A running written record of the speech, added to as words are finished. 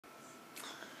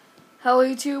Hello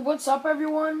YouTube, what's up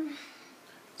everyone?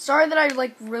 Sorry that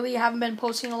I really haven't been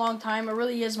posting in a long time. It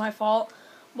really is my fault.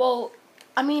 Well,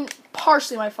 I mean,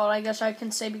 partially my fault, I guess I can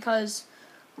say, because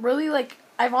really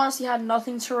I've honestly had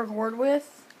nothing to record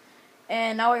with,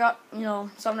 and now I got,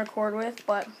 something to record with,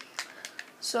 but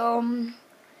so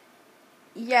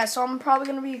yeah, so I'm probably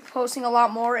going to be posting a lot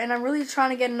more, and I'm really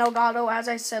trying to get an Elgato, as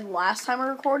I said last time I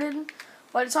recorded,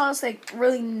 but it's honestly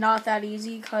really not that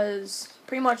easy, because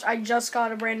pretty much I just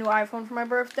got a brand new iPhone for my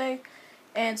birthday,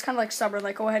 and it's kind of stubborn,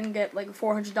 go ahead and get a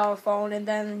 $400 phone, and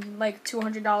then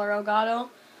 $200 Elgato,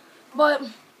 but,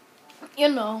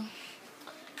 it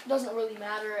doesn't really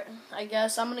matter, I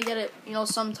guess. I'm going to get it,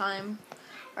 sometime,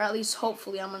 or at least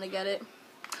hopefully I'm going to get it.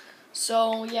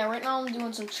 So, yeah, right now I'm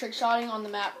doing some trick shotting on the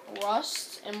map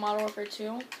Rust in Modern Warfare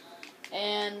 2.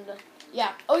 And,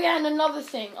 yeah. Oh, yeah, and another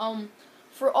thing.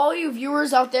 For all you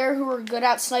viewers out there who are good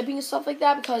at sniping and stuff like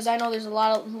that, because I know there's a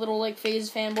lot of little, FaZe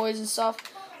fanboys and stuff.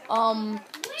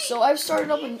 So I've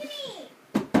started up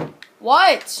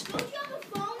What? Don't you have a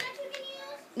phone that you can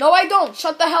use? No, I don't.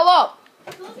 Shut the hell up.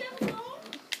 Don't you have a phone?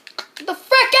 Get the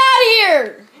frick out of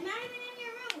here! I'm not even in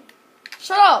your room.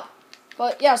 Shut up.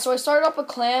 But, yeah, so I started up a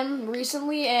clan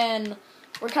recently, and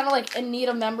we're kind of, in need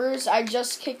of members. I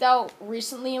just kicked out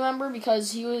recently a member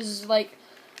because he was,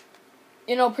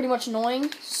 pretty much annoying.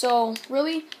 So,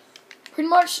 really, pretty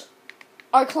much,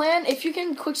 our clan, if you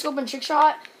can quickscope and trick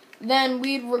shot, then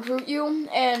we'd recruit you.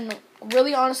 And,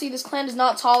 really, honestly, this clan does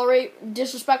not tolerate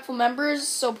disrespectful members.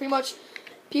 So, pretty much,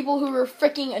 people who are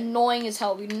freaking annoying as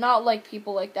hell. We do not like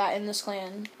people like that in this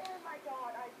clan.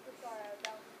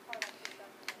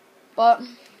 But,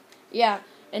 yeah,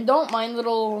 and don't mind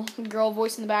little girl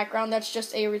voice in the background. That's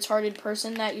just a retarded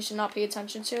person that you should not pay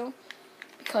attention to,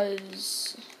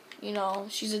 because,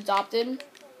 she's adopted.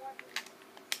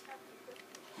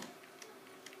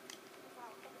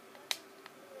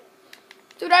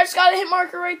 Dude, I just got a hit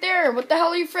marker right there. What the hell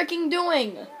are you freaking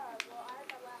doing?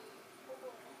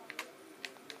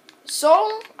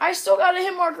 So, I still got a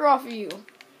hit marker off of you.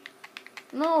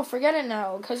 No, forget it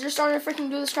now, because you're starting to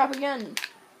freaking do this crap again.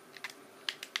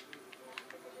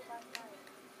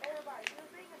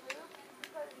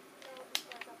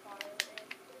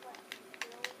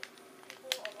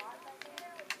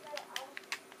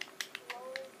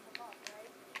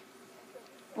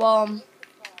 Well,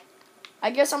 I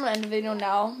guess I'm going to end the video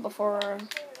now before.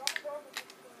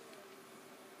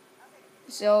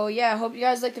 So, yeah, I hope you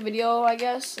guys liked the video, I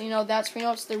guess. That's pretty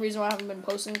much the reason why I haven't been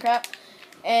posting crap.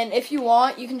 And if you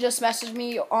want, you can just message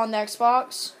me on the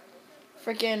Xbox.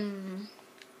 Freaking,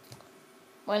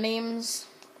 my name's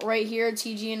right here,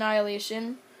 TG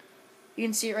Annihilation. You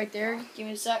can see it right there. Give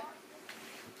me a sec.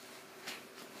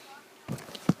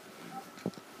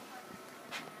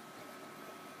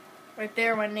 Right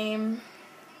there, my name,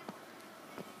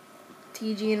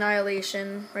 TG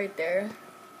Annihilation, right there.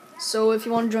 So if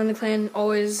you want to join the clan,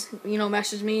 always,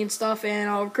 message me and stuff, and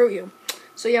I'll recruit you.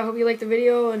 So yeah, I hope you liked the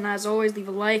video, and as always, leave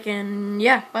a like, and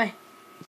yeah, bye.